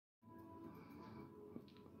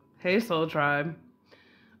Hey, Soul Tribe.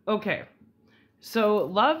 Okay, so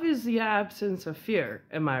love is the absence of fear.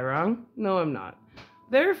 Am I wrong? No, I'm not.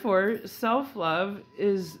 Therefore, self-love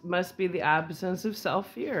must be the absence of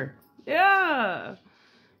self-fear. Yeah,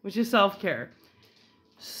 which is self-care.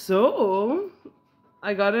 So,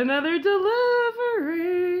 I got another delivery.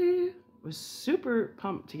 Was super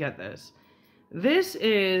pumped to get this. This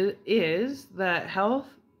is the Health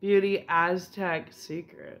Beauty Aztec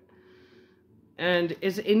Secret. And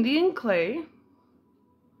it's Indian clay.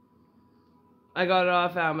 I got it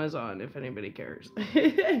off Amazon if anybody cares.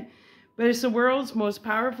 But it's the world's most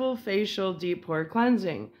powerful facial deep pore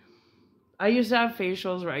cleansing. I used to have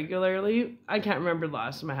facials regularly. I can't remember the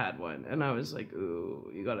last time I had one. And I was like, ooh,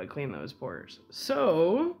 you gotta clean those pores.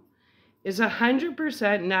 So, it's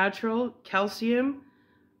 100% natural calcium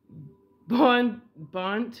bontonite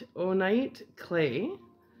clay.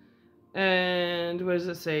 And what does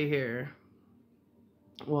it say here?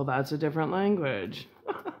 Well, that's a different language.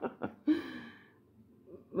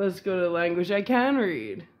 Let's go to the language I can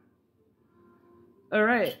read. All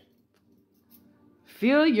right.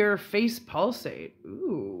 Feel your face pulsate.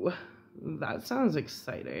 Ooh, that sounds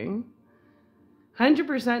exciting.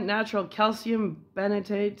 100% natural calcium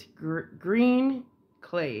bentonite green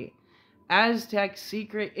clay. Aztec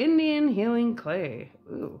secret Indian healing clay.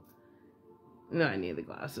 Ooh. No, I need the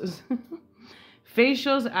glasses.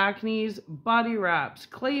 Facials, acnes, body wraps,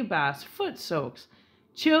 clay baths, foot soaks,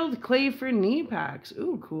 chilled clay for knee packs.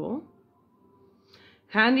 Ooh, cool.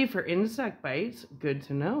 Handy for insect bites. Good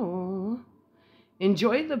to know.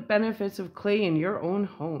 Enjoy the benefits of clay in your own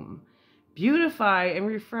home. Beautify and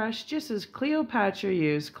refresh just as Cleopatra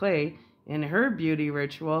used clay in her beauty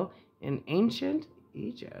ritual in ancient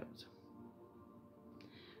Egypt.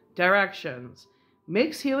 Directions.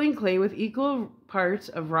 Mix healing clay with equal parts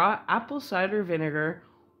of raw apple cider vinegar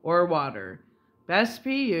or water. Best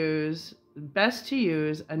to use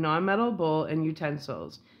a non-metal bowl and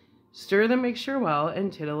utensils. Stir the mixture well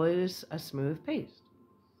until it is a smooth paste.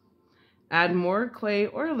 Add more clay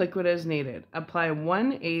or liquid as needed. Apply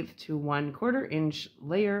 1/8 to 1/4 inch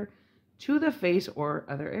layer to the face or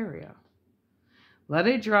other area. Let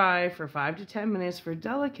it dry for 5 to 10 minutes for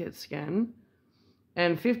delicate skin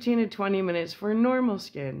and 15 to 20 minutes for normal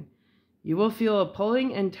skin. You will feel a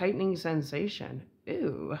pulling and tightening sensation.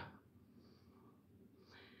 Ew.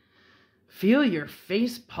 Feel your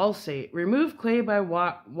face pulsate. Remove clay by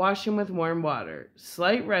washing with warm water.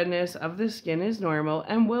 Slight redness of the skin is normal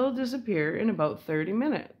and will disappear in about 30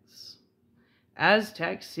 minutes.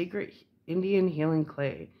 Aztec Secret Indian Healing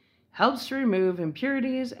Clay helps to remove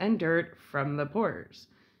impurities and dirt from the pores.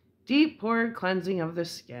 Deep pore cleansing of the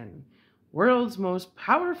skin. World's most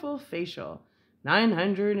powerful facial.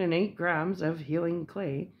 908 grams of healing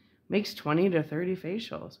clay makes 20 to 30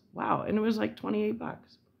 facials. Wow, and it was like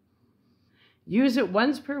 $28. Use it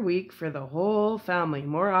once per week for the whole family,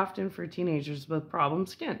 more often for teenagers with problem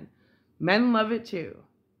skin. Men love it too.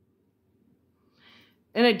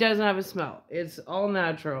 And it doesn't have a smell. It's all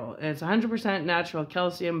natural. It's 100% natural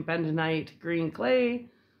calcium bentonite green clay.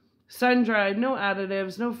 Sun-dried, no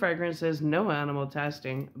additives, no fragrances, no animal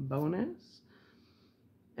testing. Bonus.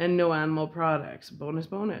 And no animal products. Bonus,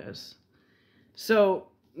 bonus. So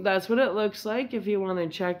that's what it looks like. If you want to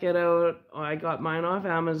check it out, I got mine off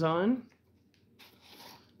Amazon.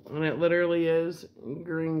 And it literally is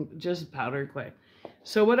green, just powdered clay.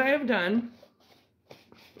 So what I have done,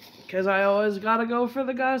 because I always got to go for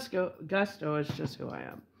the gusto, it's just who I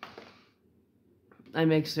am. I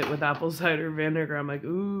mixed it with apple cider vinegar. I'm like,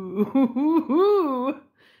 ooh,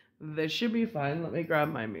 this should be fine. Let me grab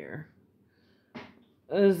my mirror.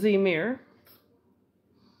 The mirror.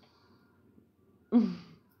 I'm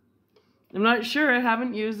not sure. I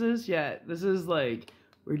haven't used this yet. This is like,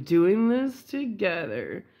 we're doing this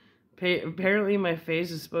together. Apparently my face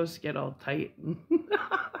is supposed to get all tight.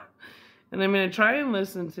 And I'm going to try and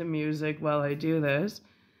listen to music while I do this.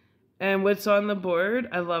 And what's on the board?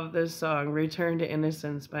 I love this song, Return to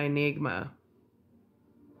Innocence by Enigma.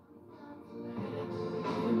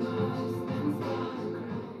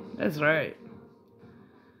 That's right.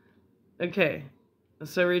 Okay.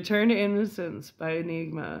 So Return to Innocence by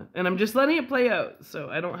Enigma. And I'm just letting it play out. So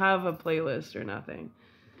I don't have a playlist or nothing.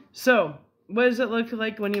 So what does it look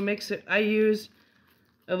like when you mix it? I use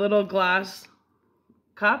a little glass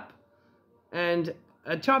cup and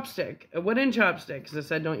a chopstick, a wooden chopstick, because I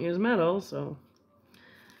said don't use metal, so.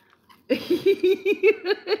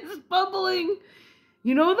 It's bubbling.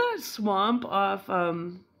 You know that swamp off,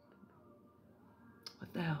 what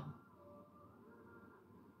the hell?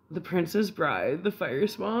 The Princess Bride, the fire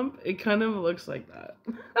swamp. It kind of looks like that.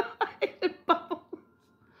 It bubbles.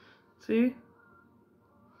 See?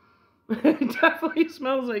 It definitely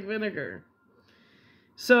smells like vinegar.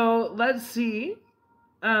 So let's see.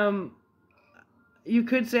 You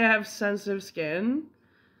could say I have sensitive skin.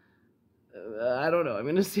 I don't know. I'm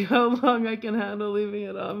going to see how long I can handle leaving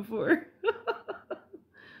it on for.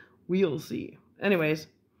 We'll see. Anyways,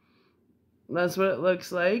 that's what it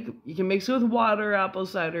looks like. You can mix it with water, apple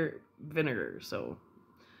cider vinegar. So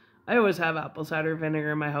I always have apple cider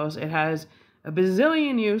vinegar in my house. It has a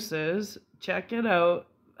bazillion uses. Check it out.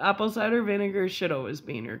 Apple cider vinegar should always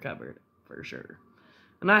be in your cupboard, for sure.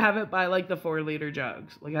 And I have it by like the 4-liter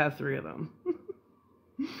jugs. Like I have 3 of them.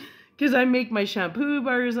 Because I make my shampoo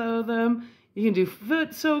bars out of them. You can do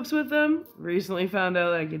foot soaks with them. Recently found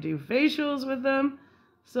out I could do facials with them.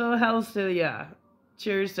 So hell's to, yeah.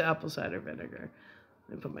 Cheers to apple cider vinegar.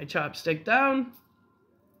 I put my chopstick down.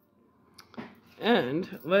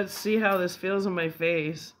 And let's see how this feels on my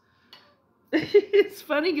face. It's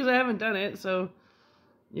funny because I haven't done it, so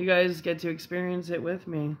you guys get to experience it with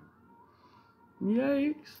me.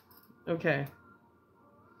 Yikes. Okay.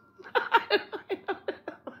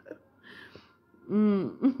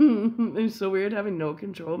 It's so weird having no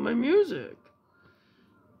control of my music.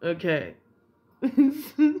 Okay.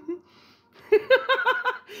 It's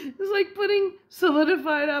like putting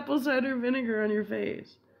solidified apple cider vinegar on your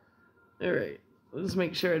face. Alright. Let's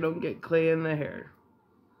make sure I don't get clay in the hair.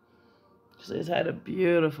 Because I just had a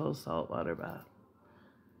beautiful saltwater bath.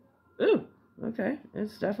 Ooh. Okay.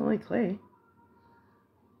 It's definitely clay.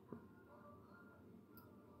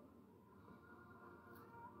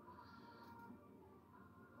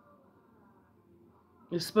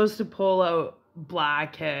 You're supposed to pull out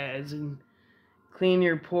blackheads and clean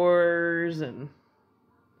your pores and...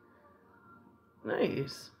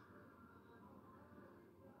 Nice.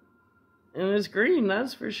 And it's green,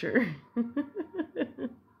 that's for sure. I'm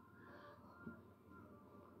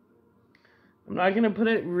not going to put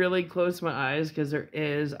it really close to my eyes because there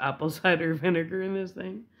is apple cider vinegar in this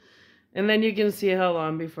thing. And then you can see how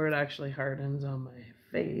long before it actually hardens on my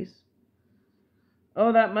face.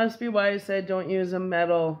 Oh, that must be why I said don't use a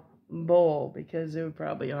metal bowl, because it would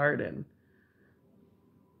probably harden.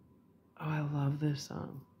 Oh, I love this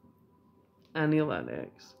song. Annie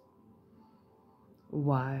Lennox.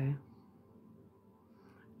 Why?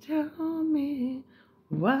 Tell me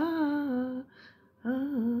why.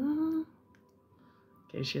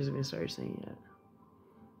 Okay, she hasn't even started singing yet.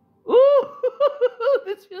 Ooh,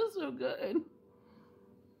 this feels so good.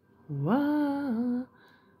 Why?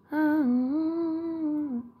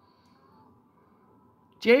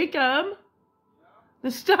 Jacob,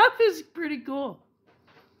 the stuff is pretty cool.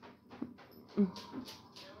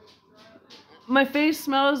 My face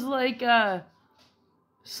smells like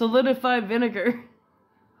solidified vinegar.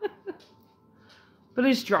 But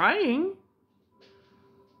it's drying.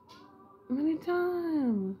 How many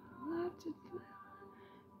times I have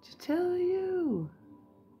to tell you?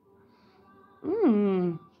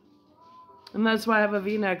 And that's why I have a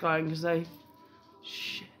V-neck on, because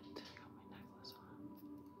shit, I got my necklace on.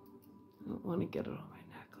 I don't want to get it on my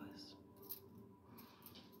necklace.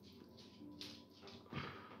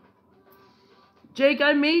 Jake,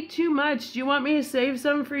 I made too much. Do you want me to save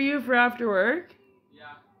some for you for after work?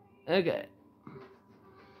 Yeah. Okay.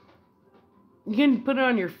 You can put it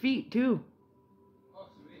on your feet, too. Oh,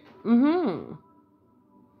 sweet.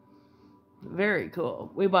 Very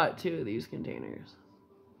cool. We bought 2 of these containers.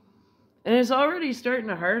 And it's already starting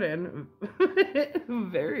to harden.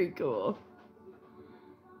 Very cool.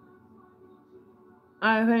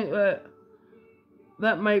 I think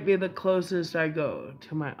that might be the closest I go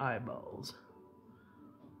to my eyeballs.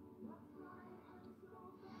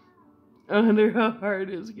 I wonder how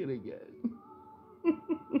hard it's gonna get.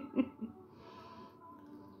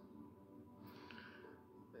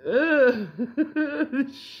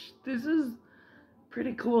 This is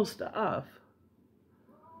pretty cool stuff.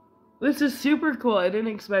 This is super cool. I didn't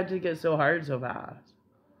expect it to get so hard so fast.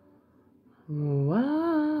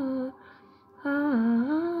 Wow.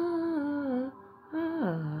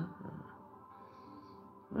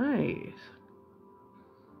 Nice.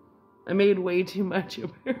 I made way too much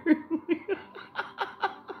apparently.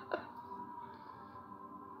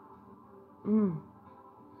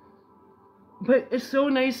 But it's so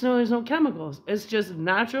nice to know there's no chemicals. It's just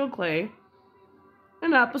natural clay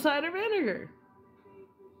and apple cider vinegar.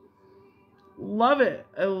 Love it.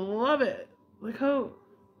 I love it. Look how...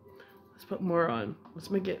 Let's put more on.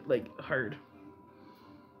 Let's make it, like, hard.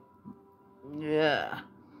 Yeah.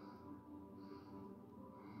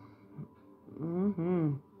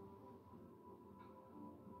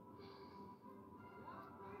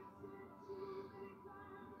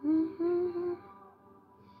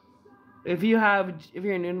 If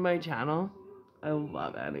you're new to my channel, I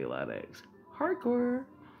love Annie Lennox. Hardcore.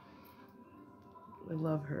 I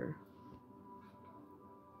love her.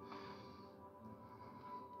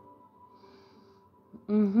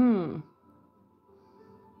 Mm-hmm.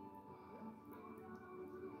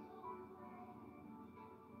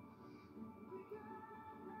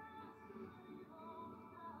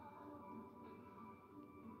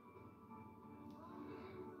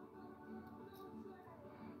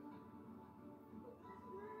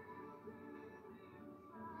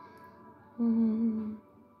 Mm-hmm.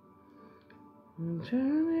 I'm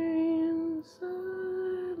turning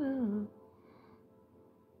inside out.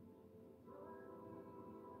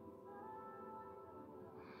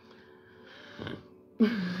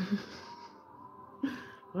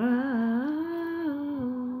 Wow.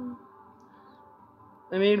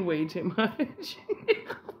 I made way too much.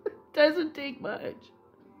 Doesn't take much.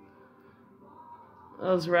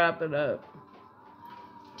 Let's wrap it up.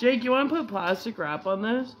 Jake, you want to put plastic wrap on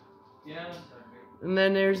this? Yeah. And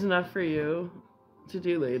then there's enough for you to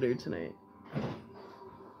do later tonight.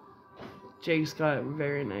 Jake's got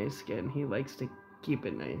very nice skin. He likes to keep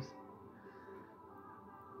it nice.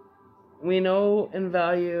 We know and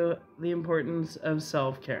value the importance of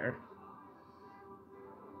self-care.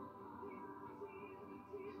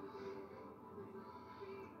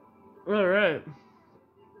 All right.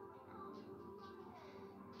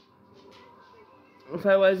 If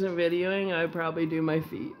I wasn't videoing, I'd probably do my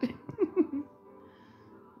feet.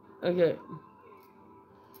 Okay.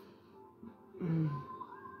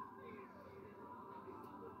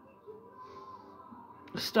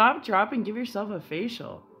 Stop, drop, and give yourself a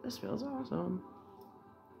facial. This feels awesome.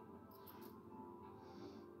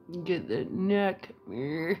 Get the neck.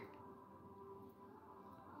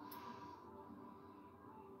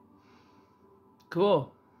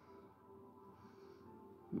 Cool.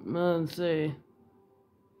 Let's see.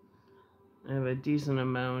 I have a decent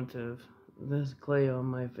amount of this clay on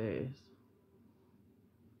my face.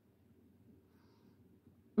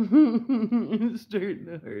 It's starting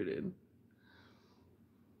to harden.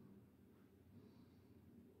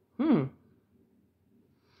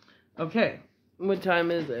 Okay. What time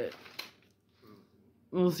is it?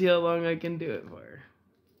 We'll see how long I can do it for.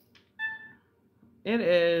 It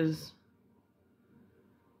is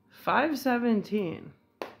 5:17.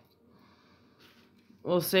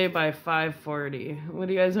 We'll say by 5:40. What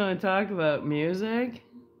do you guys want to talk about? Music?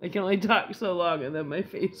 I can only talk so long and then my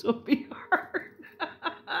face will be hard.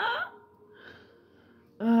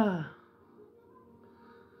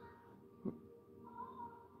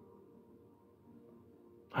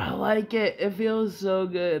 I like it. It feels so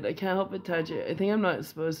good. I can't help but touch it. I think I'm not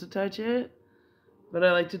supposed to touch it, but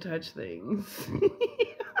I like to touch things.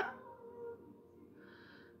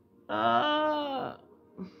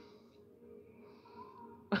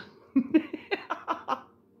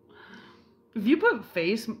 If you put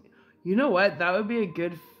face, you know what? That would be a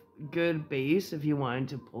good base if you wanted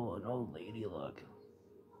to pull an old lady look.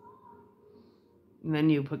 And then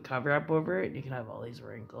you put cover up over it, and you can have all these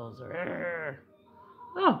wrinkles.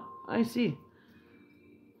 Oh, I see.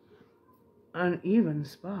 Uneven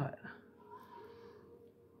spot.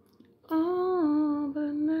 Oh,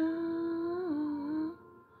 but now.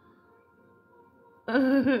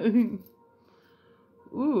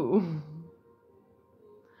 Ooh.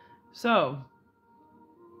 So,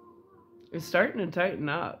 it's starting to tighten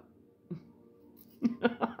up.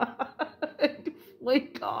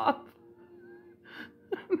 Flake off.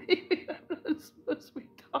 Maybe I'm not supposed to be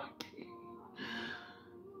talking.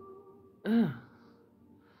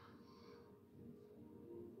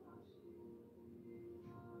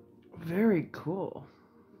 Very cool.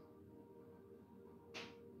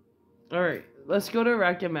 All right, let's go to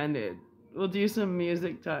recommended. We'll do some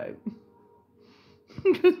music time.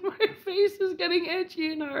 Because my face is getting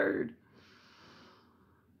itchy and hard.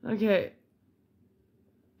 Okay.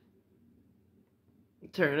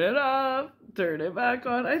 Turn it off. Turn it back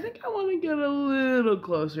on. I think I want to get a little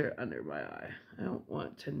closer under my eye. I don't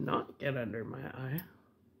want to not get under my eye.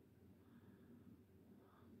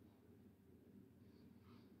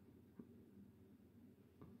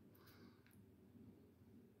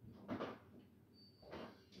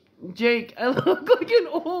 Jake, I look like an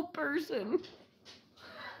old person.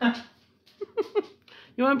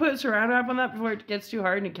 You want to put saran wrap on that before it gets too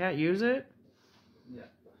hard and you can't use it? Yeah.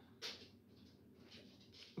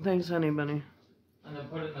 Thanks, honey bunny. And then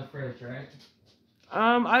put it in the fridge, right?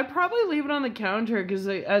 I'd probably leave it on the counter because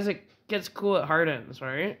as it gets cool, it hardens,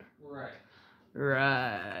 right? Right.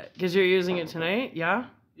 Right. Because you're using it tonight, yeah?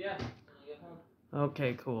 Yeah.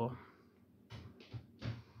 Okay, cool.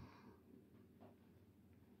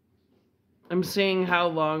 I'm seeing how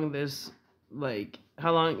long this, like,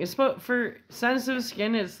 how long it's for sensitive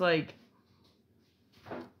skin. It's like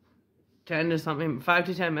 10 to something, 5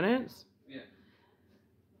 to 10 minutes. Yeah.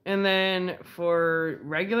 And then for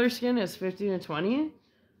regular skin, it's 15 to 20.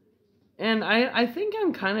 And I think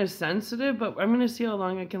I'm kind of sensitive, but I'm gonna see how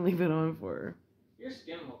long I can leave it on for. Your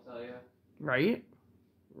skin will tell you. Right?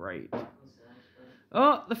 Right.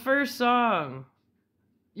 Oh, the first song.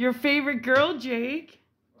 Your favorite girl, Jake.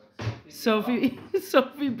 Sophie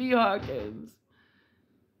B. Hawkins.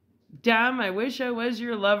 Damn, I wish I was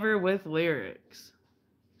your lover with lyrics.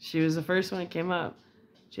 She was the first one that came up.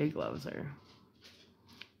 Jake loves her.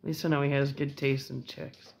 At least I know he has good taste in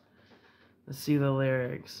chicks. Let's see the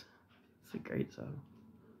lyrics. It's a great song.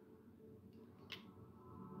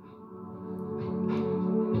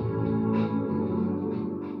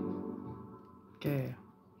 Okay.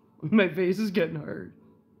 My face is getting hard.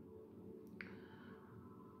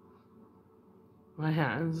 My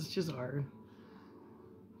hands, it's just hard.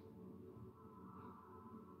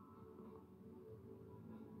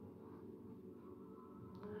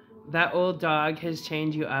 That old dog has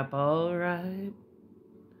chained you up all right.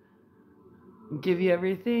 Give you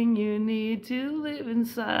everything you need to live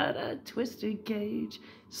inside a twisted cage.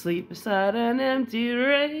 Sleep beside an empty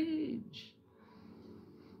rage.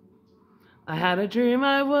 I had a dream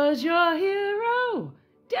I was your hero.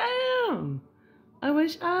 Damn, I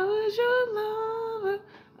wish I was your lover.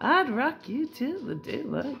 I'd rock you till the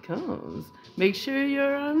daylight comes. Make sure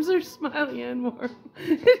your arms are smiling and warm.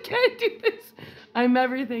 Can't do this. I'm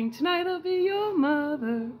everything. Tonight I'll be your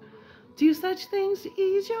mother. Do such things to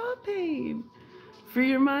ease your pain. Free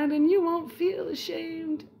your mind and you won't feel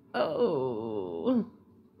ashamed. Oh,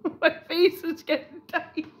 my face is getting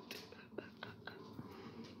tight.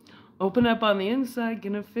 Open up on the inside,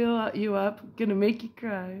 gonna fill you up, gonna make you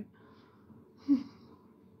cry.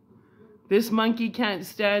 This monkey can't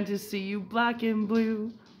stand to see you black and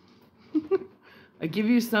blue. I give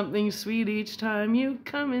you something sweet each time you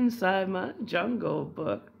come inside my jungle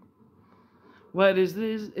book. What is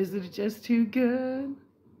this? Is it just too good?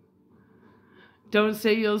 Don't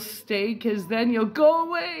say you'll stay, 'cause then you'll go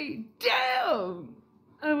away. Damn!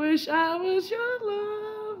 I wish I was your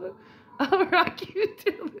lover. I'll rock you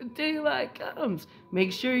till the daylight comes.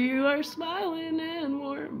 Make sure you are smiling and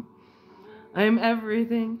warm. I'm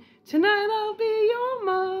everything. Tonight I'll be your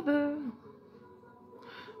mother.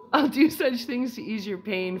 I'll do such things to ease your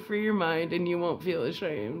pain, free your mind, and you won't feel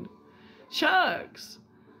ashamed. Shucks!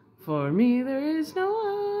 For me there is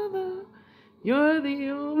no other. You're the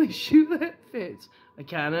only shoe that fits. I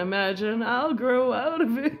can't imagine I'll grow out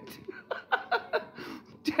of it.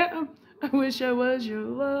 Damn, I wish I was your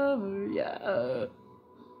lover, yeah.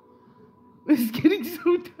 It's getting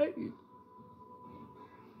so tight.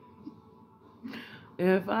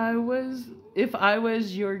 If I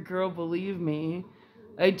was your girl, believe me,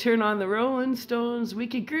 I'd turn on the Rolling Stones. We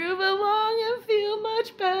could groove along and feel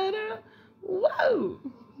much better. Whoa!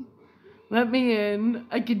 Let me in.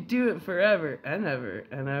 I could do it forever and ever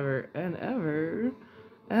and ever and ever.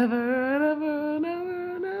 Ever and ever and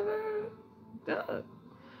ever and ever. Duh.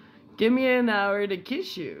 Give me an hour to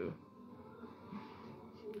kiss you.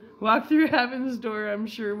 Walk through heaven's door. I'm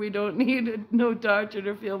sure we don't need no doctor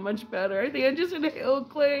to feel much better. I think I just inhaled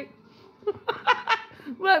clay.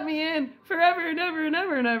 Let me in forever and ever and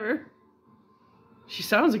ever and ever. She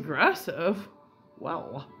sounds aggressive.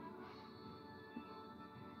 Wow.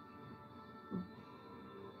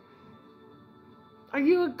 Are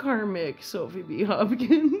you a karmic, Sophie B.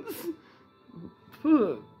 Hopkins?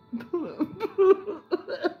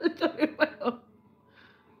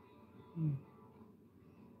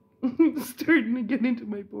 It's starting to get into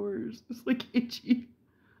my pores. It's like itchy.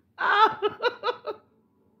 Ah!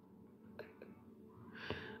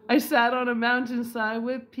 I sat on a mountainside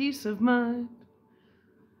with peace of mind.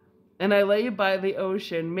 And I lay by the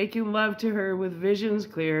ocean, making love to her with visions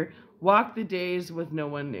clear. Walk the days with no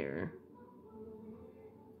one near.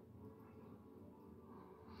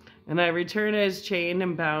 And I return as chained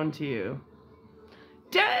and bound to you.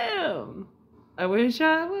 Damn! I wish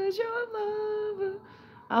I was your lover.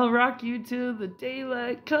 I'll rock you till the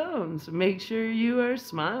daylight comes. Make sure you are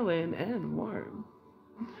smiling and warm.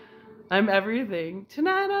 I'm everything.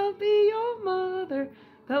 Tonight I'll be your mother.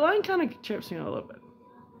 That line kind of trips me a little bit.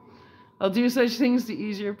 I'll do such things to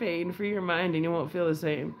ease your pain, free your mind, and you won't feel the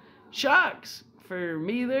same. Shucks! For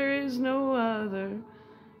me there is no other.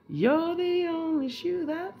 You're the only shoe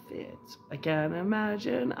that fits. I can't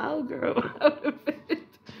imagine I'll grow out of it.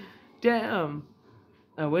 Damn.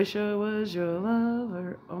 I wish I was your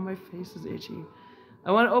lover. Oh, my face is itchy.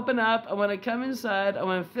 I want to open up. I want to come inside. I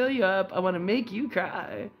want to fill you up. I want to make you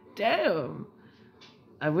cry. Damn.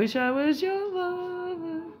 I wish I was your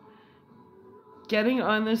lover. Getting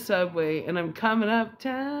on the subway and I'm coming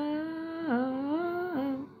uptown.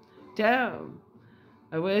 Damn.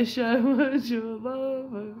 I wish I was your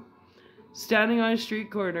lover. Standing on a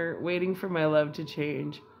street corner, waiting for my love to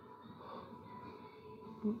change.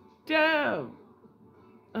 Damn.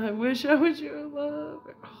 I wish I was your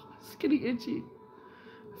lover. Oh, it's getting itchy.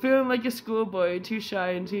 Feeling like a schoolboy, too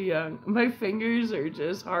shy and too young. My fingers are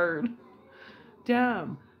just hard.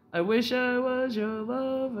 Damn. I wish I was your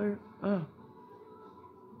lover. Oh.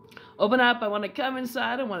 Open up. I want to come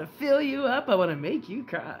inside. I want to fill you up. I want to make you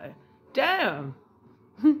cry. Damn.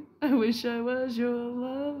 I wish I was your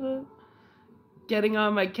lover. Getting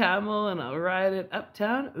on my camel and I'll ride it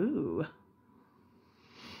uptown. Ooh.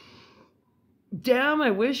 Damn,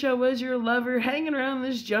 I wish I was your lover. Hanging around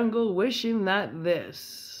this jungle wishing that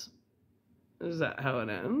this. Is that how it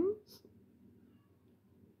ends?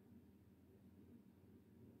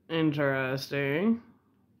 Interesting.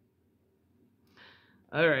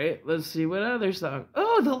 Alright, let's see what other song.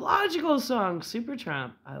 Oh, the Logical song.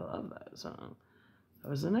 Supertramp. I love that song. That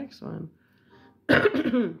was the next one.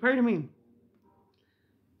 Pardon me.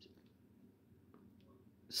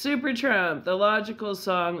 Supertramp, the Logical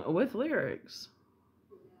song with lyrics.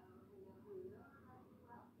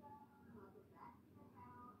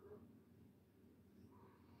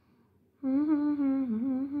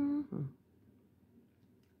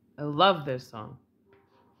 I love this song.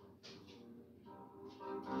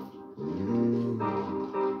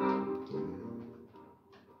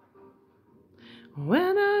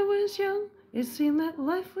 When I was young, it seemed that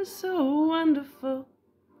life was so wonderful,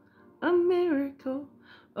 a miracle.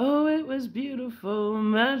 Oh, it was beautiful,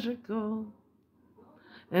 magical.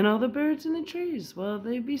 And all the birds in the trees, well,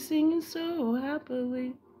 they'd be singing so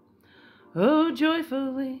happily. Oh,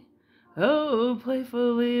 joyfully, oh,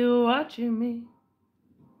 playfully watching me.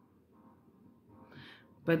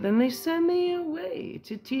 But then they sent me away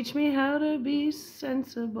to teach me how to be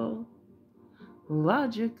sensible,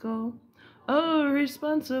 logical, oh,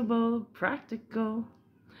 responsible, practical.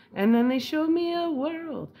 And then they showed me a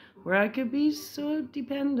world where I could be so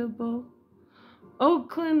dependable, oh,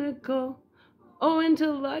 clinical, oh,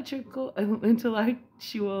 intellectual,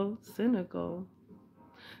 cynical.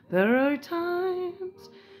 There are times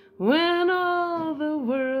when all the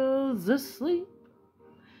world's asleep.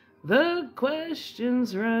 The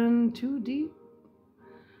questions run too deep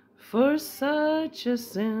for such a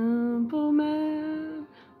simple man.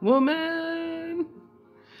 Woman,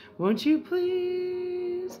 won't you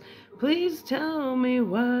please, please tell me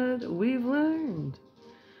what we've learned?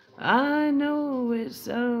 I know it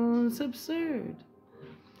sounds absurd.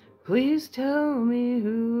 Please tell me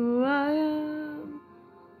who I am.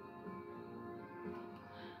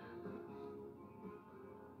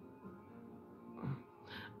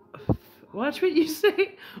 Watch what you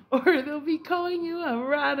say, or they'll be calling you a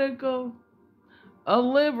radical, a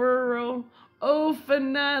liberal, oh,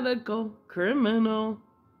 fanatical, criminal.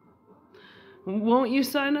 Won't you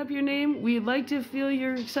sign up your name? We'd like to feel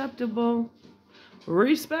you're acceptable,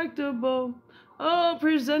 respectable, oh,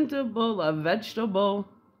 presentable, a vegetable.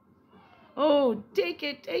 Oh, take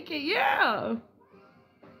it, yeah.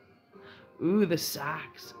 Ooh, the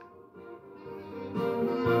sax.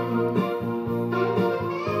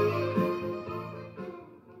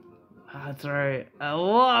 That's right. I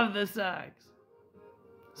love the sax.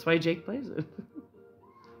 That's why Jake plays it.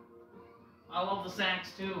 I love the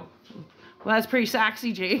sax too. Well, that's pretty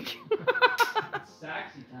saxy, Jake. It's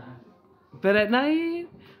saxy time. But at night,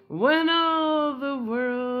 when all the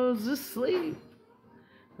world's asleep,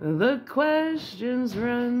 the questions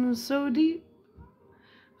run so deep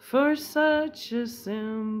for such a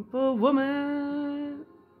simple woman.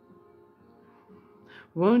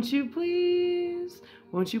 Won't you please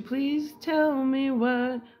tell me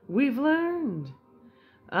what we've learned?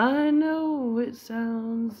 I know it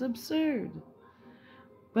sounds absurd,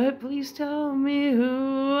 but please tell me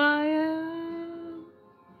who I am.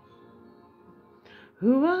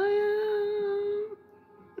 Who I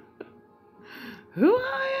am. Who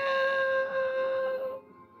I am.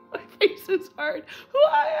 My face is hard. Who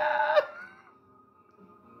I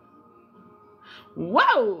am.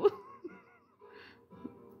 Whoa.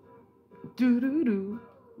 Do-do-do.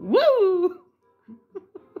 Woo!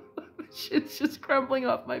 Shit's just crumbling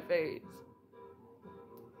off my face.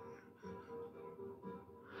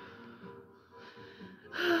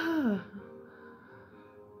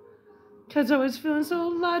 Because I was feeling so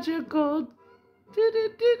logical.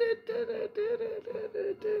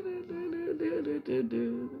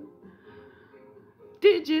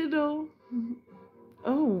 Digital.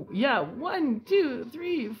 Oh, yeah. 1, 2,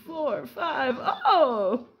 3, 4, 5.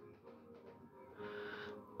 Oh!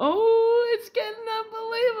 Oh, it's getting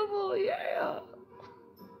unbelievable. Yeah.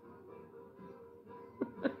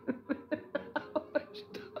 How much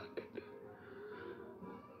time?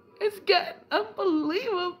 It's getting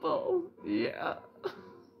unbelievable. Yeah.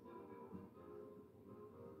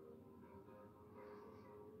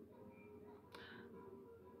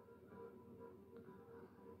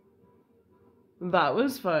 That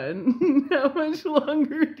was fun. How much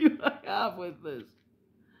longer do I have with this?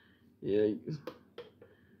 Yeah.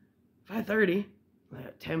 5:30. I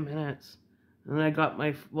got 10 minutes. And then I got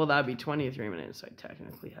my, well, that'd be 23 minutes. So I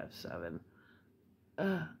technically have 7.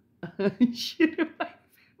 Shit in my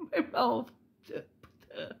mouth.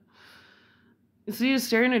 See, it's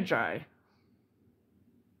starting to dry.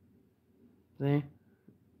 See?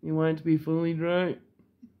 You want it to be fully dry.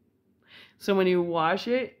 So when you wash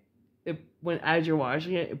it, as you're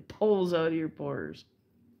washing it, it pulls out of your pores.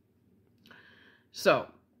 So,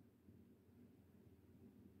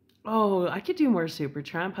 oh, I could do more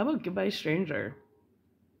Supertramp. How about Goodbye Stranger?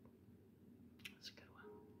 That's a good one.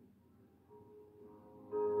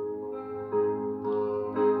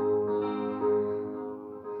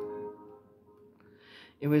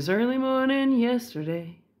 It was early morning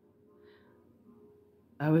yesterday.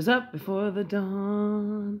 I was up before the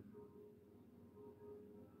dawn.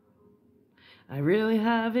 I really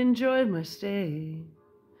have enjoyed my stay,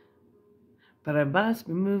 but I must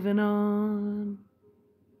be moving on.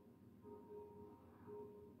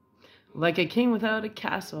 Like a king without a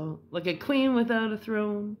castle, like a queen without a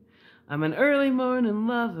throne, I'm an early morning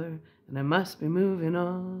lover, and I must be moving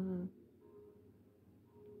on.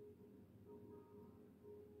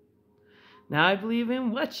 Now I believe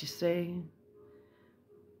in what you say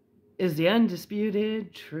is the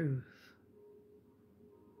undisputed truth.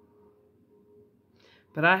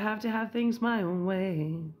 But I have to have things my own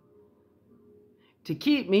way to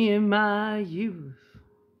keep me in my youth.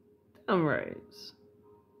 Damn right.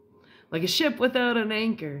 Like a ship without an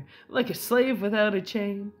anchor, like a slave without a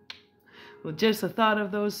chain. Well, just the thought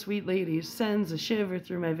of those sweet ladies sends a shiver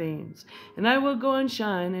through my veins. And I will go on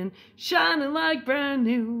shining, shining like brand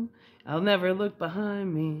new. I'll never look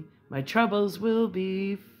behind me, my troubles will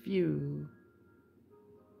be few.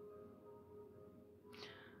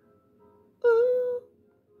 Ooh.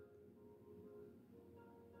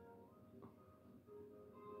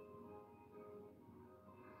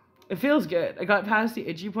 It feels good. I got past the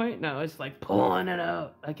itchy point. Now it's like pulling it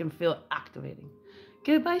out. I can feel it activating.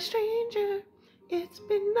 Goodbye, stranger. It's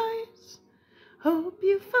been nice. Hope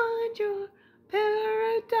you find your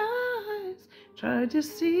paradise. Try to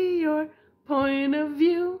see your point of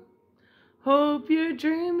view. Hope your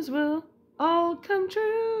dreams will all come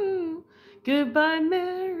true. Goodbye,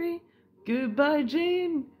 Mary. Goodbye,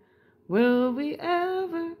 Jane. Will we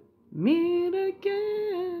ever meet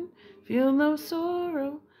again? Feel no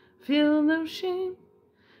sorrow. Feel no shame.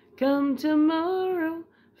 Come tomorrow.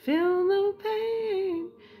 Feel no pain.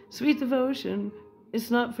 Sweet devotion, it's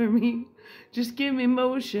not for me. Just give me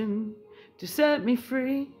motion to set me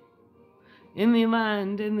free. In the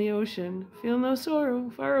land, in the ocean, feel no sorrow,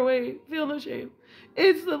 far away, feel no shame.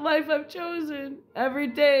 It's the life I've chosen every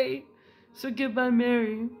day. So goodbye,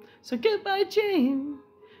 Mary. So goodbye, Jane.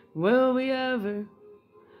 Will we ever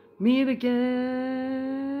meet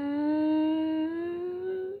again?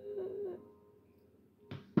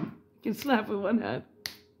 I can slap with one hand.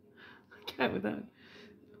 I can't with that.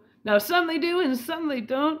 Now some they do and some they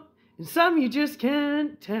don't, and some you just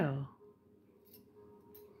can't tell.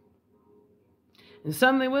 And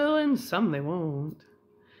some they will and some they won't.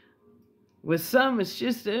 With some it's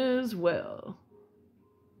just as well.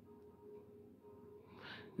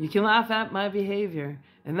 You can laugh at my behavior,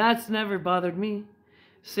 and that's never bothered me.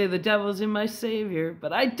 Say the devil's in my savior,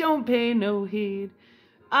 but I don't pay no heed.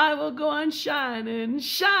 I will go on shining,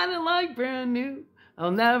 shining like brand new.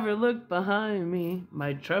 I'll never look behind me,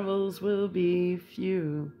 my troubles will be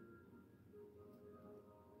few.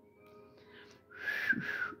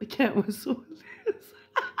 I can't whistle with this.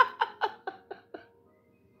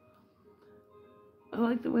 I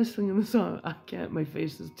like the whistling in the song. I can't, my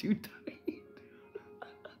face is too tight.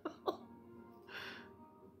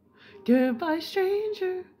 Goodbye,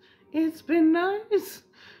 stranger, it's been nice.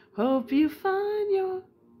 Hope you find your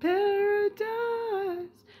paradise.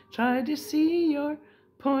 Try to see your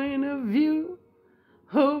point of view.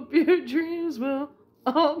 Hope your dreams will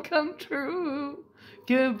all come true.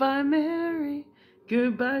 Goodbye, Mary.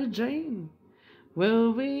 Goodbye, Jane.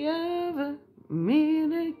 Will we ever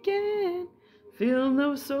meet again? Feel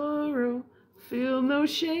no sorrow, feel no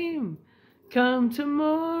shame. Come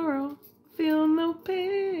tomorrow, feel no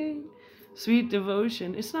pain. Sweet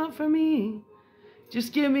devotion, it's not for me.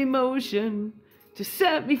 Just give me motion to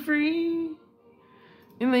set me free.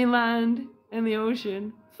 In the land and the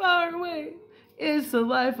ocean, far away, is the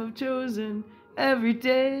life I've chosen every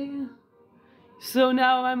day. So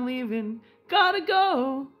now I'm leaving, gotta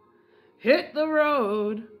go, hit the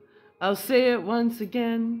road. I'll say it once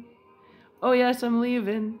again. Oh yes, I'm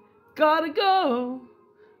leaving, gotta go,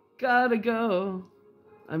 gotta go.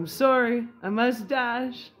 I'm sorry, I must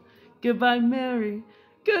dash. Goodbye, Mary,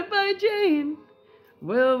 goodbye, Jane.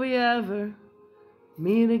 Will we ever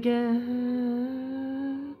meet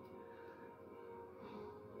again?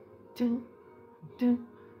 Dun, dun,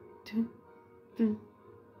 dun, dun,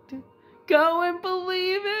 dun. Go and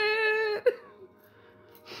believe it.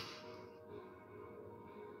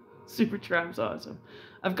 Supertramp's awesome.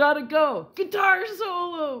 I've got to go. Guitar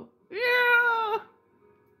solo. Yeah.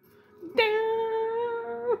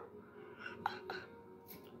 Down.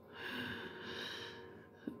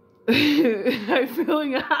 I'm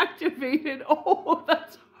feeling activated. Oh,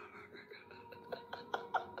 that's hard.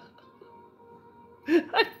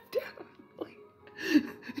 I'm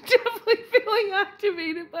definitely feeling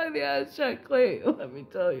activated by the Aztec clay, let me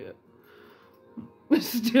tell you. I'm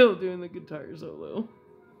still doing the guitar solo.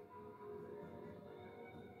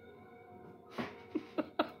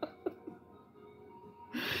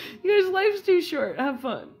 You guys, life's too short. Have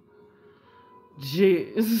fun.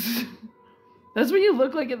 Jeez. That's what you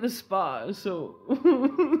look like at the spa, so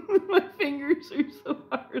my fingers are so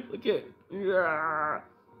hard. Look at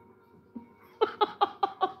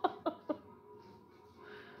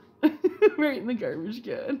right in the garbage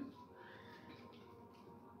can.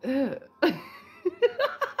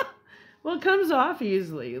 Well, it comes off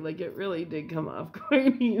easily. Like, it really did come off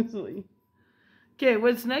quite easily. Okay,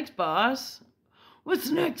 what's next, boss?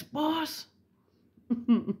 What's next, boss?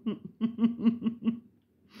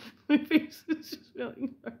 My face is just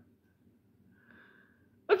feeling hard.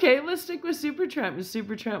 Okay, let's stick with Supertramp. If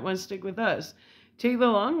Supertramp wants to stick with us, take the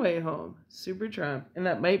long way home. Supertramp. And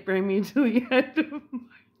that might bring me to the end of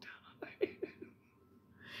my time.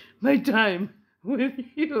 My time with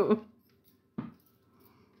you.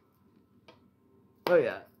 Oh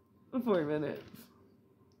yeah, 4 minutes.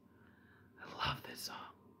 I love this song.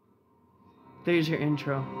 There's your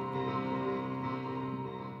intro.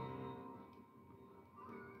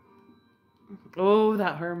 Oh,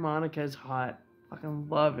 that harmonica is hot. Fucking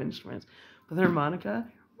love instruments. With harmonica.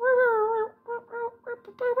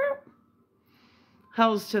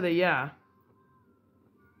 Hells to the yeah.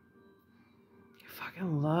 You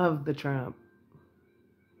fucking love the tramp.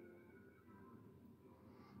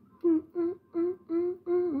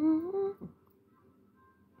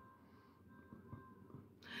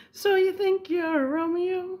 So you think you're a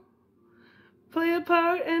Romeo? Play a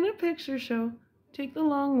part in a picture show. Take the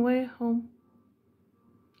long way home.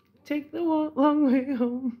 Take the long way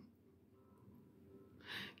home.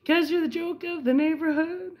 'Cause you're the joke of the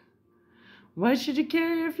neighborhood. Why should you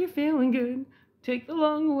care if you're feeling good? Take the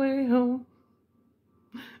long way home.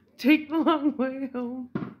 Take the long way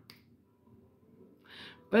home.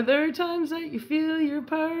 But there are times that you feel you're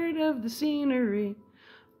part of the scenery.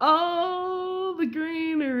 All the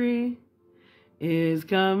greenery is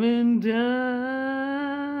coming down,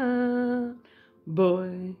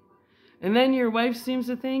 boy. And then your wife seems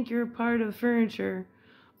to think you're part of the furniture.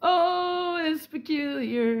 Oh, it's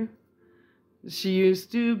peculiar. She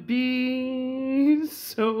used to be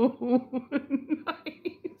so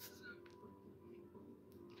nice.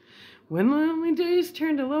 When lonely days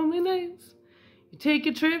turn to lonely nights, you take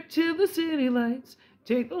a trip to the city lights.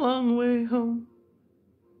 Take the long way home.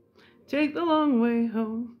 Take the long way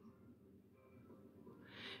home.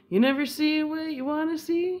 You never see what you want to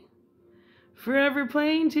see. Forever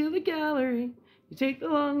playing to the gallery. You take the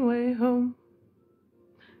long way home.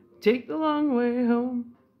 Take the long way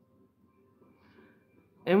home.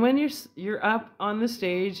 And when you're up on the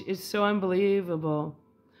stage, it's so unbelievable.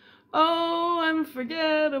 Oh,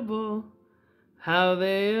 unforgettable. How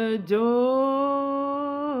they adore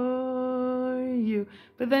you.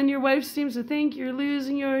 But then your wife seems to think you're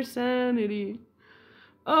losing your sanity.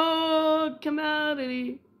 Oh,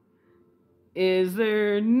 commodity. Is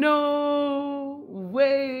there no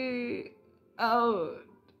way out?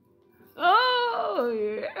 Oh,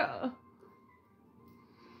 yeah.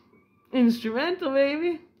 Instrumental,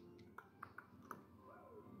 baby.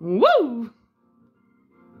 Woo!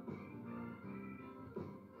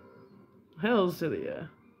 Hells to the yeah.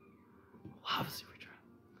 Love Supertramp.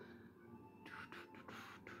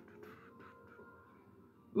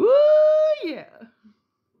 Woo, yeah.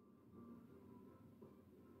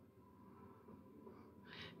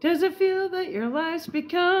 Does Does it feel that your life's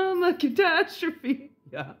become a catastrophe?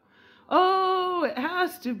 Yeah. Oh, it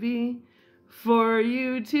has to be for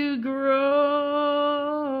you to grow,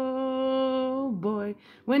 boy.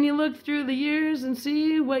 When you look through the years and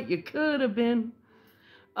see what you could have been.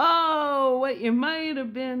 Oh, what you might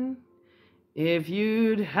have been if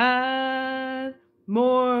you'd had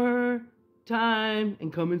more time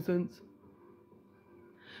and common sense.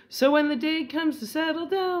 So when the day comes to settle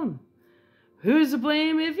down, who's to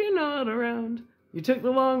blame if you're not around? You took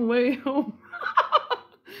the long way home.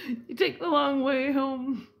 You take the long way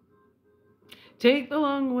home. Take the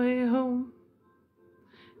long way home.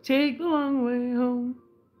 Take the long way home.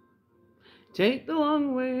 Take the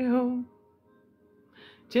long way home.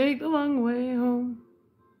 Take the long way home.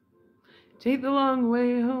 Take the long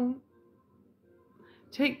way home.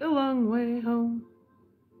 Take the long way home.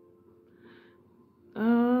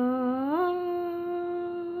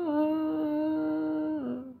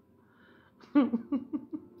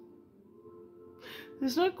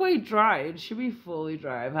 It's not quite dry. It should be fully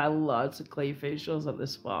dry. I've had lots of clay facials at the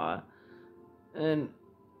spa, and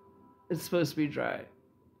it's supposed to be dry.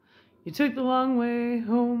 You took the long way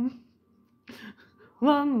home.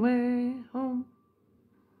 Long way home.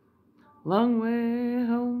 Long way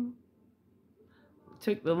home.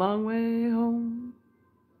 Took the long way home.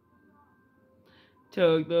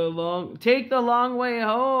 Take the long way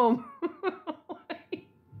home.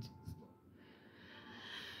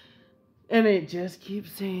 And it just keeps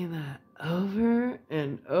saying that over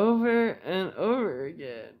and over and over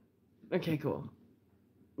again. Okay, cool.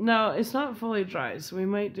 No, it's not fully dry, so we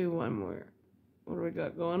might do one more. What do we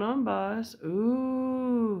got going on, boss?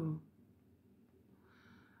 Ooh.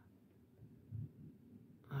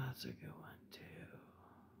 That's a good one, too.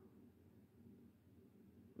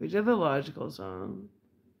 We did the logical song.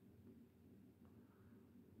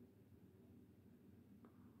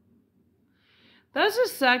 That's the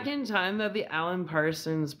second time that the Alan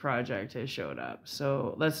Parsons Project has showed up.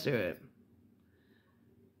 So let's do it.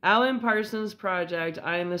 Alan Parsons Project,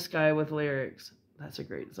 Eye in the Sky with Lyrics. That's a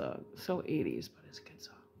great song. So 80s, but it's a good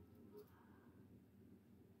song.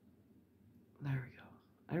 There we go.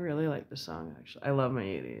 I really like the song, actually. I love my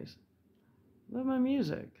 80s. Love my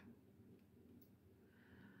music.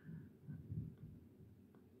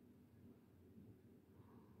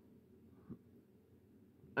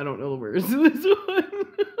 I don't know the words to this one.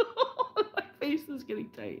 My face is getting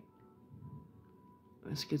tight.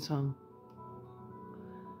 That's a good song.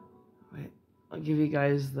 Wait, I'll give you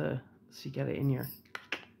guys so you get it in your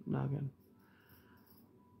noggin.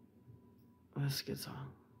 That's a good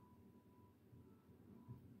song.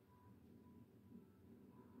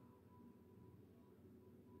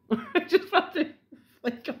 I just about to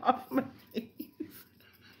flick off my face.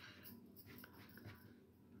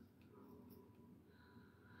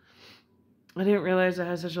 I didn't realize I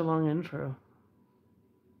had such a long intro.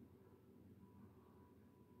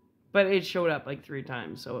 But it showed up like 3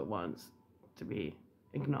 times, so it wants to be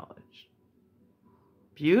acknowledged.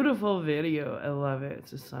 Beautiful video. I love it.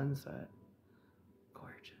 It's a sunset.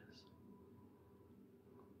 Gorgeous.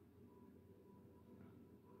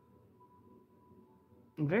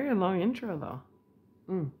 Very long intro, though.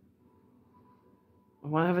 I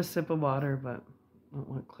want to have a sip of water, but I don't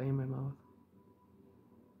want clay in my mouth.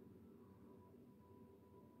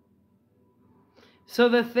 So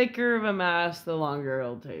the thicker of a mask, the longer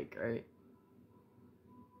it'll take, right?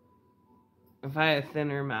 If I had a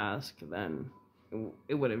thinner mask, then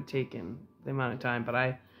it would have taken the amount of time. But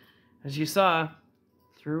I, as you saw,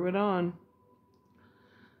 threw it on.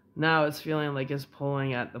 Now it's feeling like it's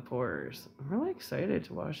pulling at the pores. I'm really excited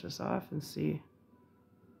to wash this off and see.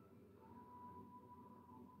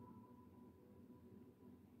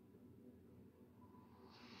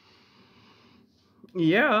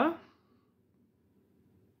 Yeah.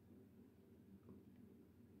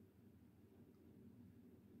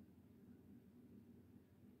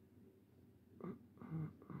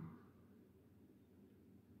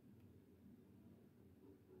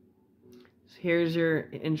 Here's your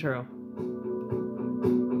intro.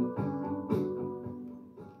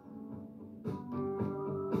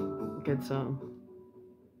 Good song.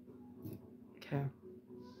 Okay.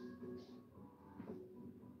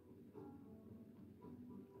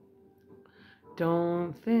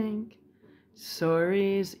 Don't think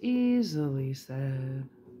sorry's easily said.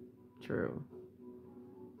 True.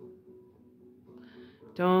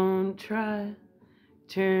 Don't try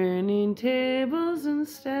turning tables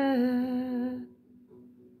instead.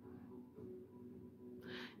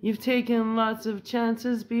 You've taken lots of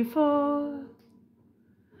chances before,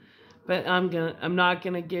 but I'm not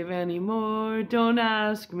gonna give any more. Don't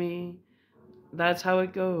ask me That's how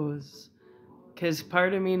it goes. 'Cause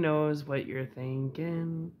part of me knows what you're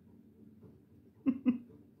thinking.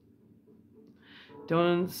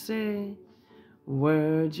 Don't say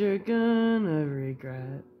words you're gonna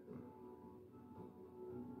regret.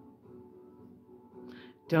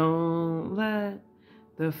 Don't let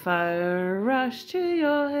the fire rush to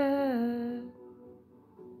your head.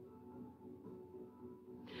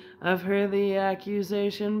 I've heard the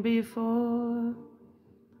accusation before,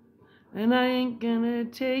 and I ain't gonna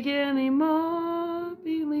take any more.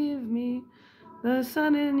 Believe me, the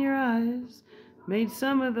sun in your eyes made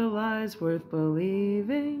some of the lies worth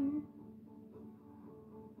believing.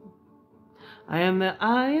 I am the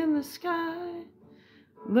eye in the sky,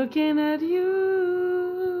 looking at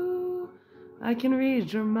you. I can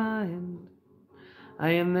read your mind.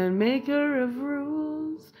 I am the maker of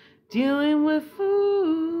rules, dealing with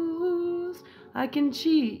fools. I can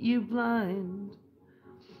cheat you blind,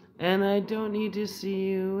 and I don't need to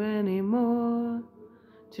see you anymore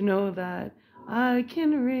to know that I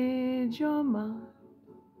can read your mind.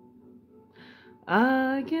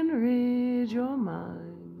 I can read your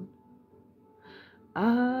mind.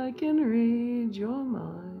 I can read your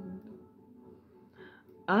mind.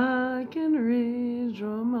 I can read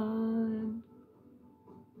your mind.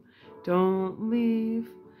 Don't leave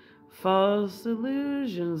false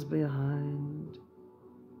illusions behind.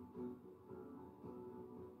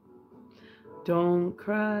 Don't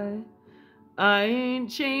cry, I ain't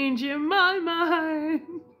changing my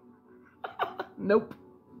mind. Nope.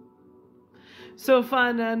 So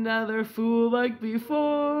find another fool like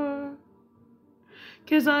before,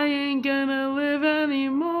 'cause I ain't gonna live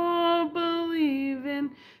anymore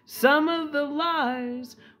believing some of the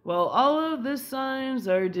lies while all of the signs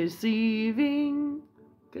are deceiving.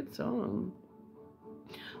 Good song.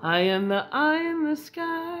 I am the eye in the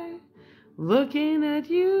sky, looking at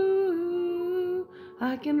you.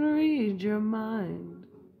 I can read your mind.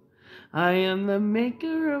 I am the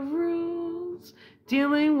maker of rules,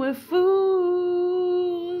 dealing with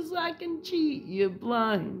fools. I can cheat you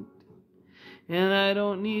blind, and I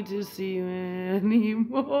don't need to see you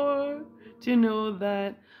anymore to know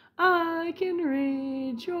that I can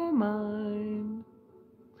read your mind.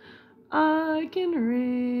 I can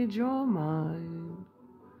read your mind.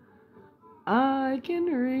 I can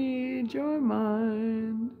read your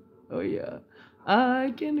mind. Oh yeah,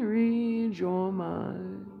 I can read your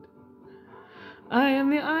mind. I am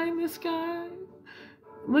the eye in the sky,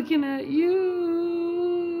 looking at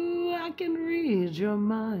you. I can read your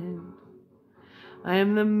mind. I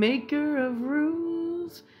am the maker of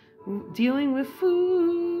rules, dealing with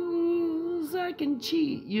fools. I can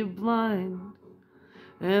cheat you blind,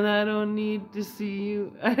 and I don't need to see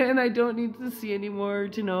you, and I don't need to see anymore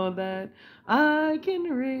to know that I can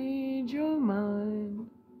read your mind.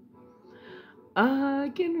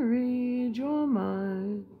 I can read your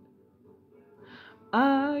mind.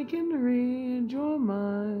 I can read your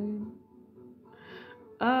mind.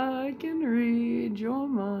 I can read your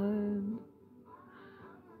mind.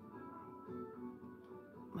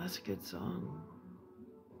 That's a good song.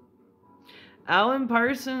 Alan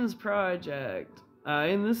Parsons Project, Eye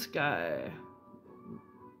in the Sky.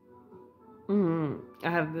 I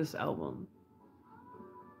have this album,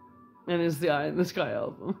 and it's the Eye in the Sky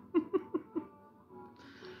album.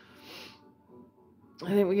 I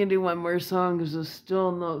think we can do one more song because it's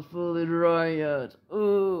still not fully dry yet.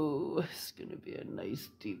 Oh, it's gonna be a nice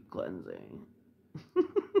deep cleansing.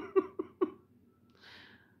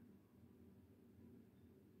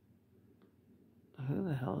 Who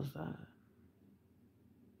the hell is that?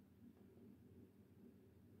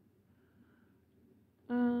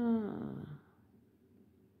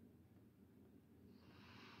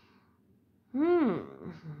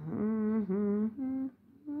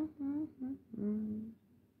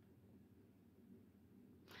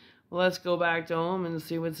 Let's go back to home and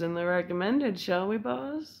see what's in the recommended, shall we,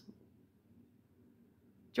 boss?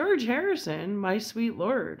 George Harrison, My Sweet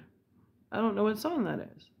Lord. I don't know what song that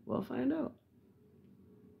is. We'll find out.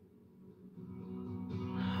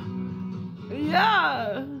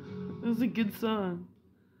 Yeah! It was a good song.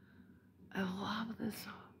 I love this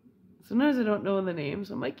song. Sometimes I don't know the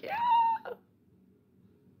names. I'm like, yeah!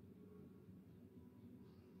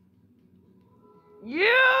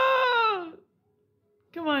 Yeah!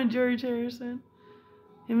 Come on, George Harrison.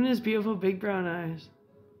 Him and his beautiful big brown eyes.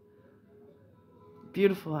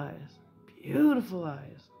 Beautiful eyes. Beautiful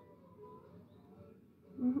eyes.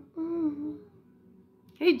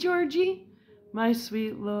 Hey, Georgie. My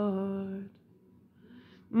sweet Lord.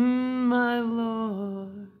 My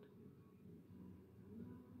Lord.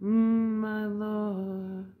 My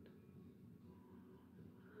Lord.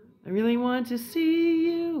 I really want want to see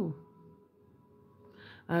you.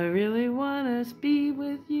 I really want to be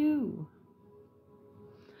with you.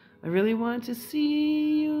 I really want to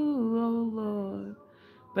see you, oh Lord.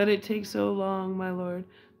 But it takes so long, my Lord,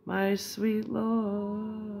 my sweet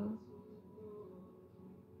Lord.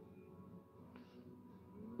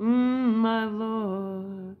 My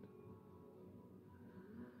Lord.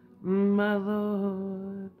 My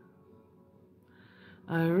Lord.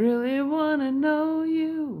 I really want to know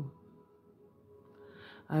you.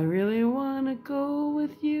 I really want to go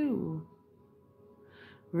with you.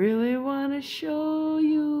 Really want to show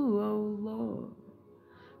you, oh Lord.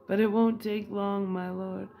 But it won't take long, my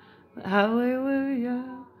Lord.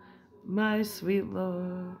 Hallelujah, my sweet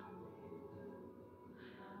Lord.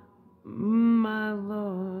 My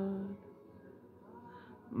Lord.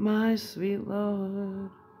 My sweet Lord.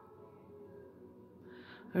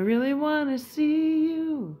 I really want to see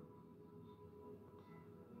you.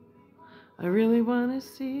 I really want to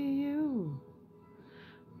see you.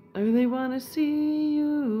 I really want to see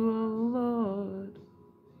you, oh Lord.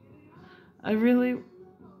 I really,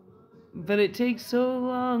 but it takes so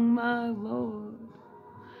long, my Lord.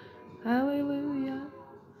 Hallelujah,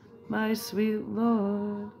 my sweet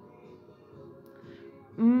Lord.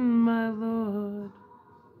 My Lord.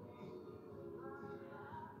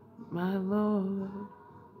 My Lord.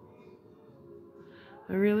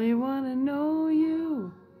 I really want to know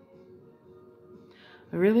you.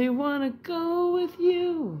 I really want to go with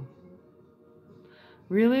you.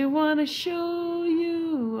 Really want to show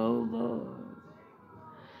you, oh Lord.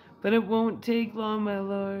 But it won't take long, my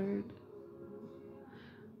Lord.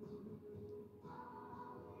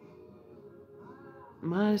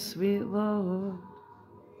 My sweet Lord.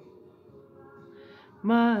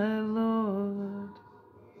 My Lord.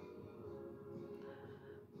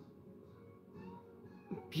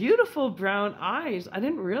 Beautiful brown eyes. I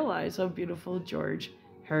didn't realize how beautiful George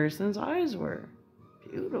Harrison's eyes were.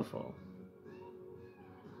 Beautiful.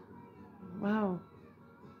 Wow.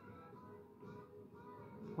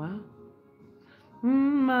 Wow.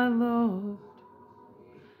 My Lord.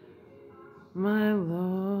 My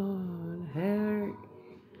Lord. Hare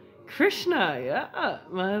Krishna. Yeah.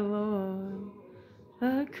 My Lord.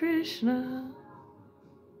 Krishna.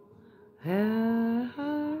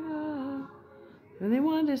 Really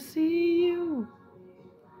want to see you.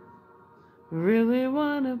 Really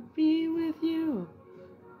want to be with you.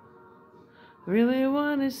 Really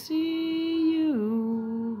want to see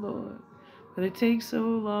you, Lord. But it takes so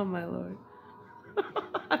long, my Lord.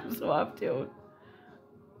 I'm so off tune.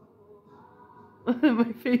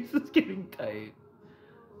 My face is getting tight.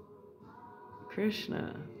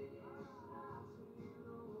 Krishna.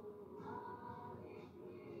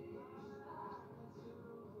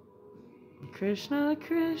 Krishna,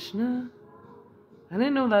 Krishna. I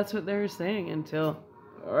didn't know that's what they were saying until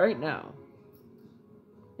right now.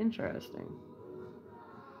 Interesting.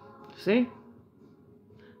 See?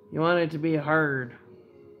 You want it to be hard.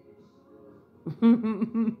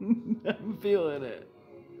 I'm feeling it.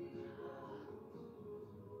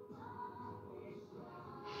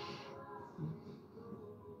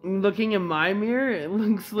 Looking in my mirror, it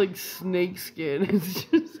looks like snake skin. It's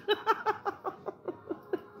just...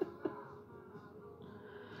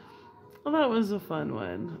 Well, that was a fun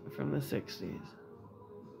one from the 60s.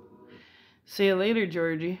 See you later,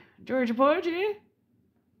 Georgie. Georgie Porgy.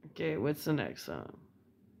 Okay, what's the next song?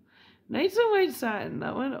 Nights in White Satin.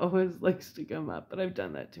 That one always likes to come up, but I've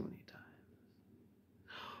done that too many times.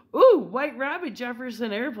 Ooh, White Rabbit,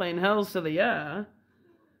 Jefferson Airplane. Hells to the yeah.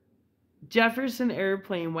 Jefferson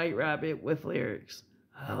Airplane, White Rabbit with lyrics.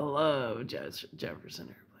 I love Jefferson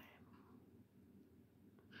Airplane.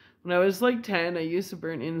 When I was like 10, I used to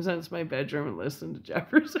burn incense in my bedroom and listen to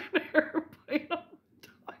Jefferson Airplane all the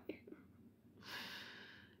time.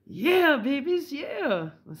 Yeah, babies,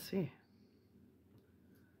 yeah. Let's see.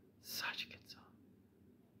 Such a good song.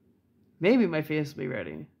 Maybe my face will be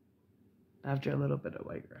ready after a little bit of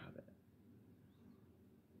White Rabbit.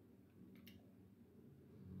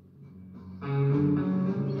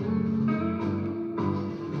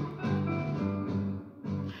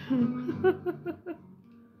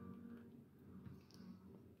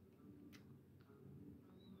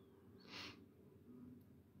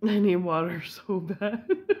 I need water so bad.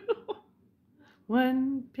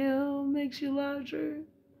 One pill makes you larger,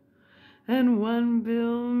 and one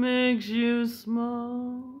pill makes you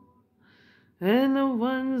small. And the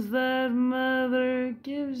ones that mother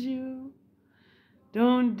gives you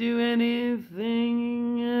don't do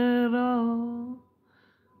anything at all.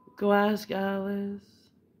 Go ask Alice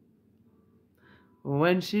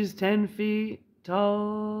when she's 10 feet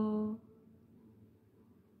tall.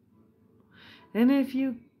 And if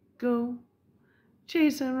you go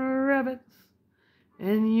chasing rabbits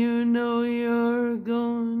and you know you're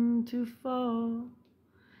going to fall,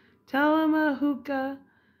 tell him a hookah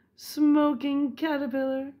smoking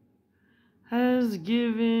caterpillar has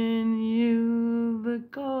given you the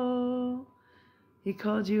call. He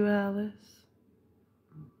called you Alice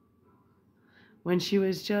when she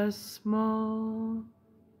was just small.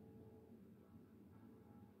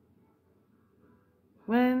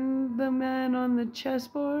 When the man on the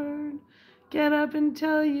chessboard get up and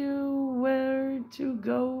tell you where to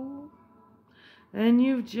go, and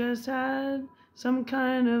you've just had some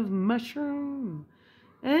kind of mushroom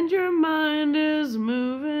and your mind is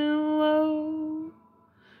moving low,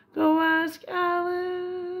 go ask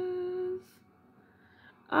Alice,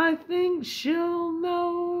 I think she'll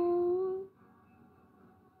know.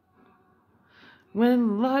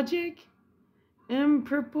 When logic and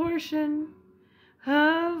proportion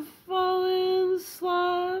have fallen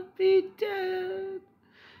sloppy dead,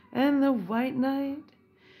 and the white knight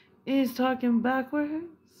is talking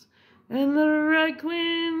backwards, and the red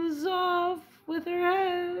queen's off with her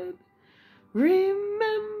head,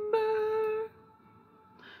 remember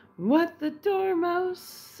what the dormouse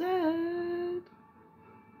said.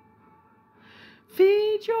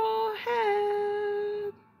 Feed your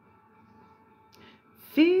head,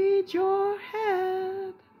 feed your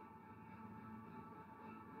head.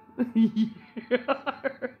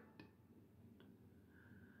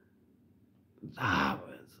 I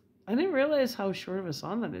didn't realize how short of a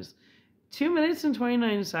song that is. 2 minutes and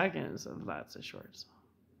 29 seconds. That's a short song.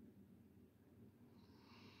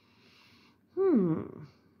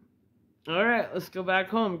 All right, let's go back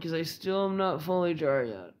home because I still am not fully jar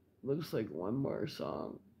yet. Looks like one more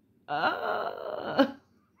song.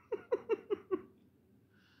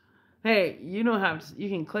 Hey, you don't have to. You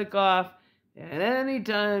can click off at any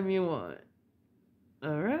time you want.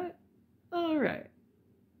 All right. All right.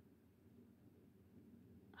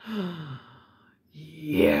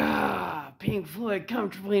 Yeah, Pink Floyd,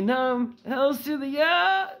 Comfortably Numb. Hells to the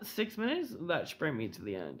yeah. 6 minutes? That should bring me to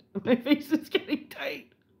the end. My face is getting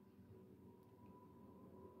tight.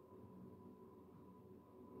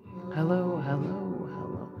 Hello, hello,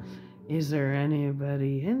 hello. Is there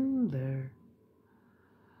anybody in there?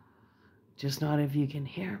 Just not if you can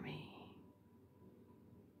hear me.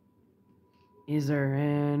 Is there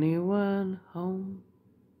anyone home?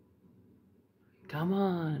 Come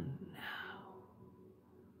on now.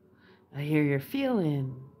 I hear you're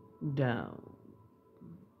feeling down.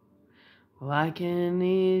 Well, I can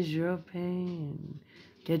ease your pain,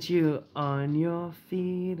 get you on your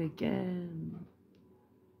feet again.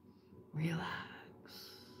 Relax.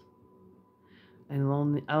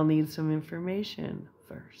 And I'll need some information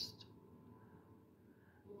first.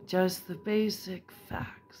 Just the basic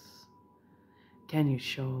facts. Can you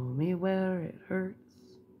show me where it hurts?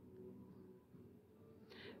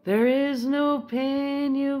 There is no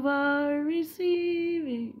pain you are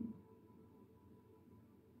receiving.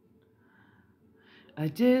 A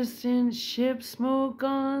distant ship, smoke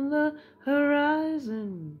on the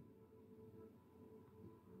horizon.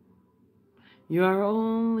 You are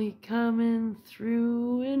only coming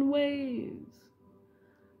through in waves.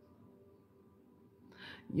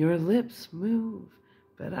 Your lips move,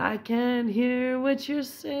 but I can't hear what you're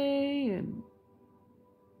saying.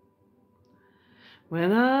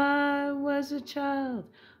 When I was a child,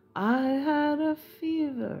 I had a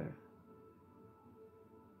fever.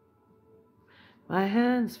 My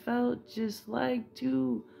hands felt just like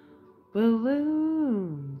two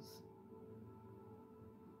balloons.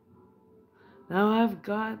 Now I've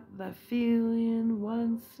got that feeling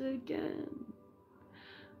once again.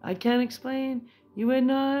 I can't explain, you would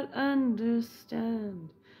not understand.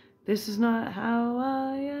 This is not how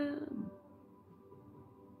I am.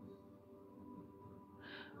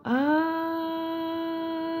 I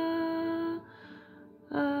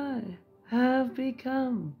have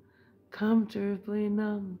become comfortably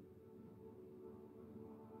numb.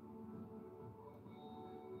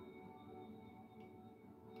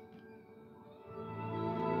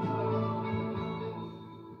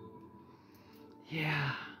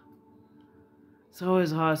 Yeah. It's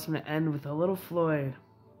always awesome to end with a little Floyd.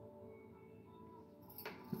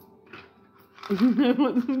 I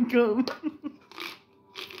want them to come.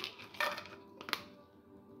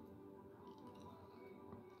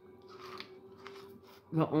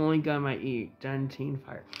 The only gum I eat, Dentine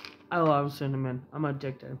Fire. I love cinnamon. I'm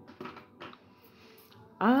addicted.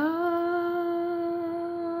 I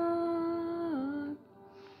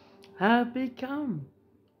have become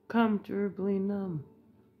comfortably numb.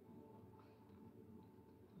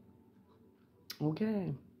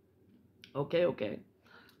 Okay. Okay, okay.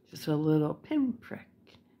 Just a little pinprick.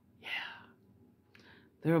 Yeah.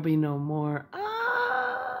 There will be no more,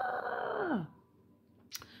 ah!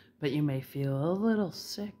 But you may feel a little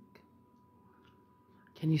sick.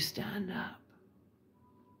 Can you stand up?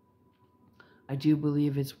 I do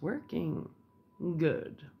believe it's working.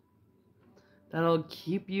 Good. That'll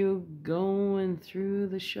keep you going through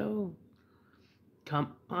the show.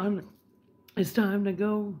 Come on, it's time to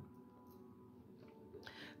go.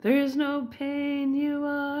 There is no pain you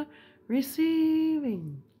are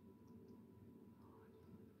receiving.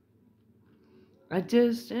 A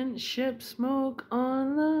distant ship smoke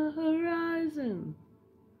on the horizon.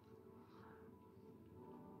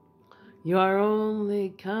 You are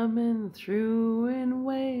only coming through in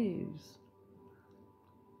waves.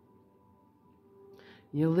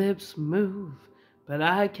 Your lips move, but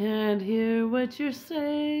I can't hear what you're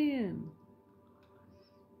saying.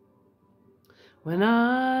 When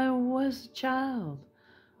I was a child,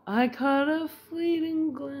 I caught a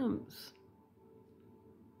fleeting glimpse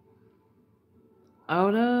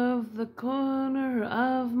out of the corner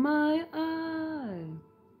of my eye.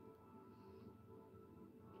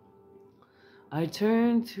 I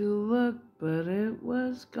turned to look, but it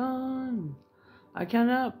was gone. I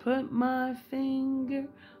cannot put my finger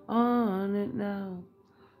on it now.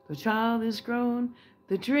 The child is grown,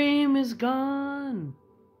 the dream is gone.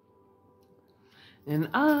 And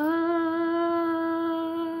I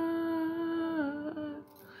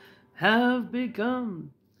have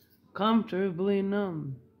become comfortably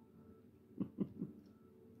numb.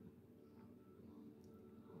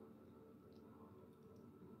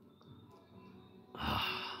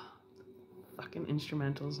 Fucking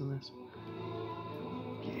instrumentals in this.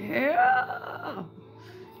 Yeah!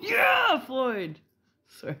 Yeah, Floyd!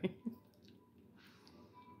 Sorry.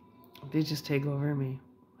 They just take over me.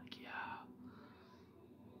 Like, yeah.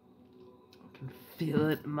 I can feel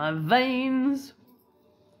it in my veins.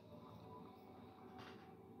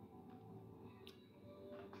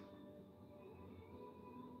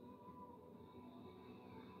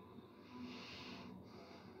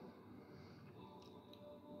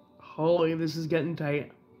 Holy, this is getting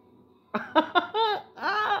tight.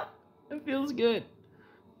 Ah, it feels good.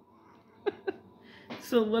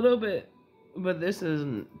 It's a little bit, but this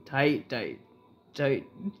isn't tight.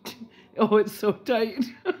 Oh, it's so tight.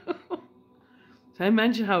 Did I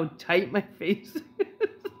mention how tight my face is?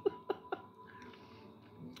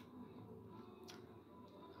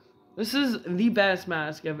 This is the best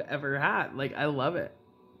mask I've ever had. Like, I love it.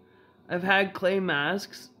 I've had clay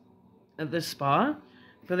masks at the spa,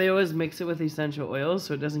 but they always mix it with essential oils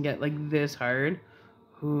so it doesn't get like this hard.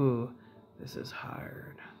 Ooh, this is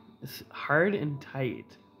hard. It's hard and tight.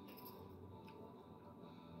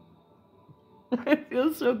 It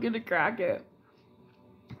feels so good to crack it.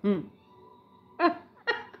 There,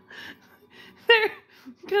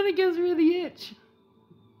 kind of gives me the itch.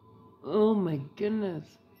 Oh my goodness.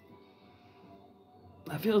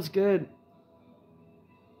 That feels good.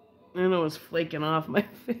 I know it's flaking off my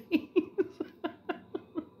face.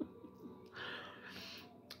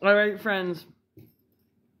 All right, friends.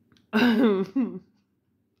 I'm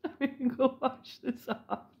gonna go wash this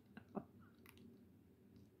off.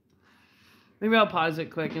 Maybe I'll pause it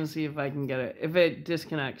quick and see if I can get it. If it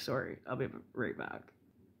disconnects, sorry, I'll be right back.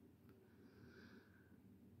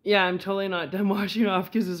 Yeah, I'm totally not done washing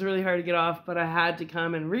off because it's really hard to get off, but I had to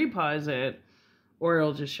come and repause it or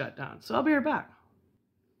it'll just shut down. So I'll be right back.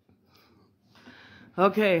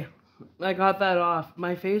 Okay, I got that off.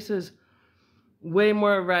 My face is way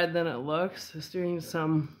more red than it looks. It's doing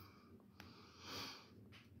some,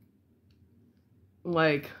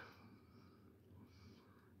 like,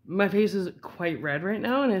 my face is quite red right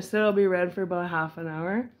now, and I said it'll be red for about half an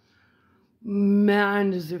hour. Man,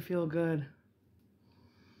 does it feel good.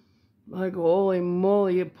 Like, holy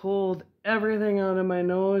moly, it pulled everything out of my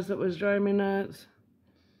nose that was driving me nuts.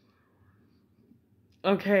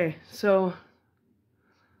 Okay, so,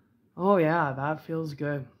 oh yeah, that feels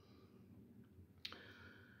good.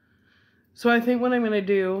 So I think what I'm going to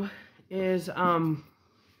do is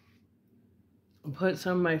put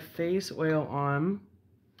some of my face oil on,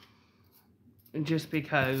 just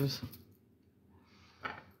because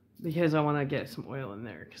I want to get some oil in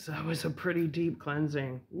there, because that was a pretty deep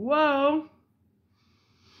cleansing. Whoa!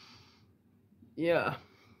 Yeah.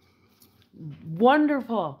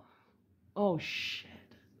 Wonderful! Oh shit,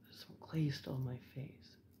 there's some clay still on my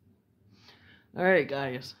face. Alright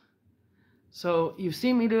guys, so you've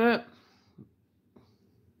seen me do it.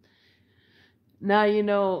 Now you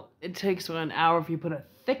know it takes about an hour if you put a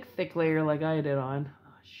thick layer like I did on.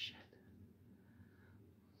 Oh shit.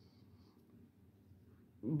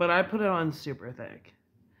 but I put it on super thick.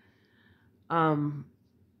 And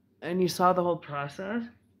you saw the whole process.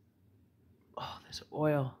 Oh, this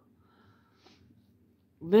oil.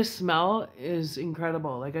 This smell is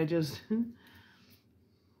incredible. Like I just,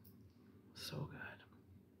 so good.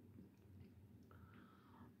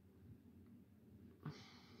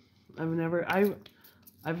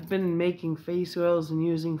 I've been making face oils and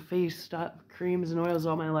using face stuff, creams and oils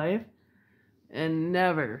all my life, and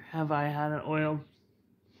never have I had an oil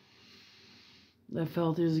that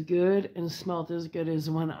felt as good and smelled as good as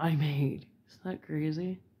one I made. Isn't that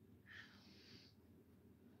crazy?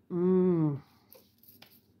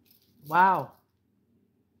 Wow.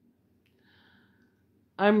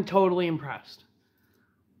 I'm totally impressed.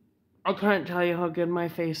 I can't tell you how good my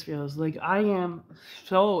face feels. Like, I am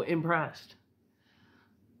so impressed.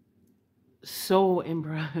 So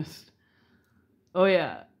impressed. Oh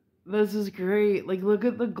yeah, this is great. Like, look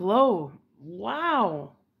at the glow.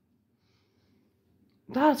 Wow.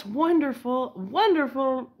 That's wonderful,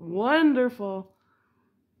 wonderful, wonderful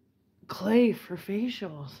clay for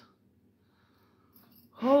facials.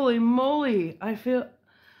 Holy moly. I feel...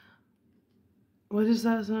 What is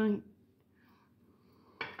that song?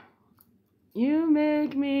 You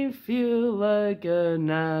make me feel like a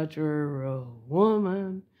natural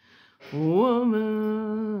woman.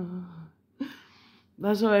 Woman.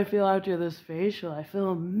 That's how I feel after this facial. I feel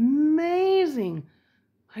amazing.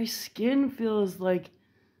 My skin feels like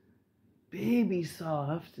baby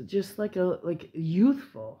soft, just like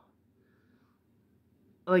youthful.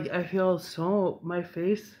 Like I feel so, my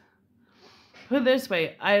face, put it this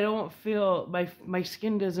way, I don't feel, my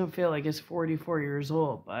skin doesn't feel like it's 44 years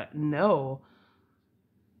old, but no,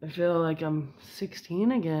 I feel like I'm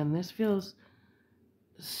 16 again. This feels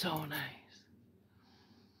so nice.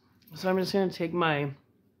 So I'm just going to take my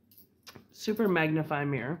super magnifying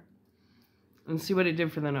mirror and see what it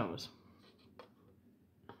did for the nose.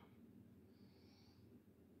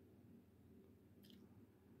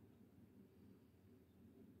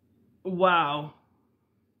 Wow.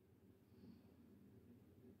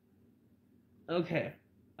 Okay.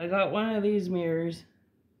 I got one of these mirrors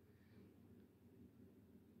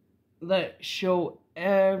that show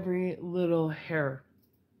every little hair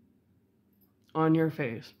on your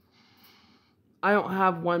face. I don't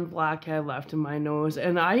have one blackhead left in my nose.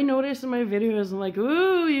 And I noticed in my videos, I'm like,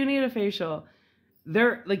 ooh, you need a facial.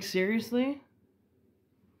 They're, like, seriously?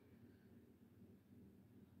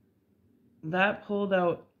 That pulled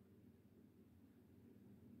out,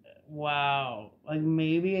 wow. Like,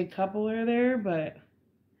 maybe a couple are there, but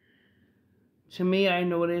to me, I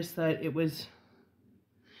noticed that it was,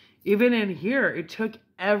 even in here, it took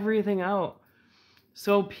everything out.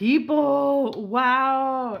 So people,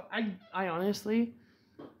 wow, I honestly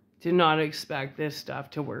did not expect this stuff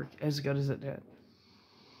to work as good as it did.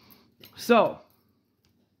 So,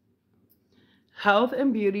 Health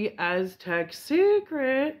and Beauty Aztec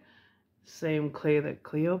Secret, same clay that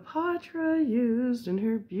Cleopatra used in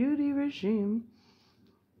her beauty regime.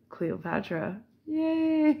 Cleopatra,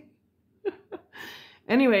 yay.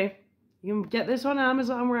 Anyway, you can get this on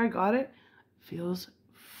Amazon where I got it. Feels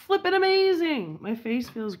flippin' amazing. My face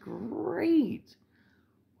feels great.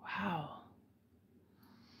 Wow.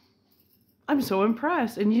 I'm so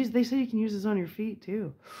impressed. And they say you can use this on your feet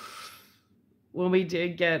too. Well, we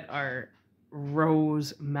did get our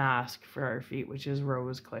rose mask for our feet, which is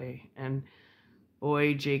rose clay. And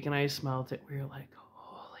boy, Jake and I smelled it. We were like,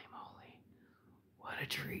 holy moly, what a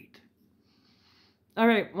treat. All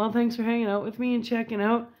right. Well, thanks for hanging out with me and checking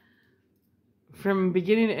out from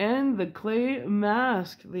beginning to end, the clay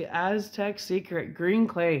mask, the Aztec Secret green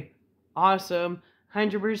clay. Awesome.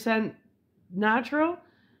 100% natural,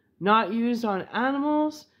 not used on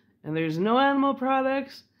animals, and there's no animal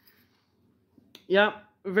products. Yep,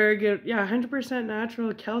 very good. Yeah, 100%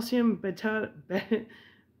 natural calcium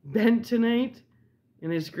bentonite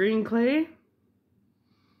in its green clay.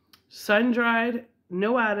 Sun-dried,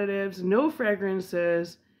 no additives, no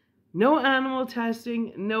fragrances, no animal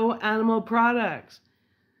testing, no animal products.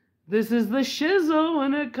 This is the shizzle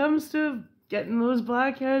when it comes to getting those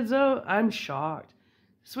blackheads out. I'm shocked.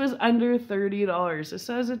 This was under $30. It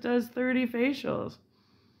says it does 30 facials.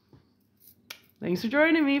 Thanks for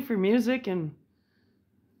joining me for music and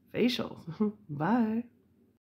facials. Bye.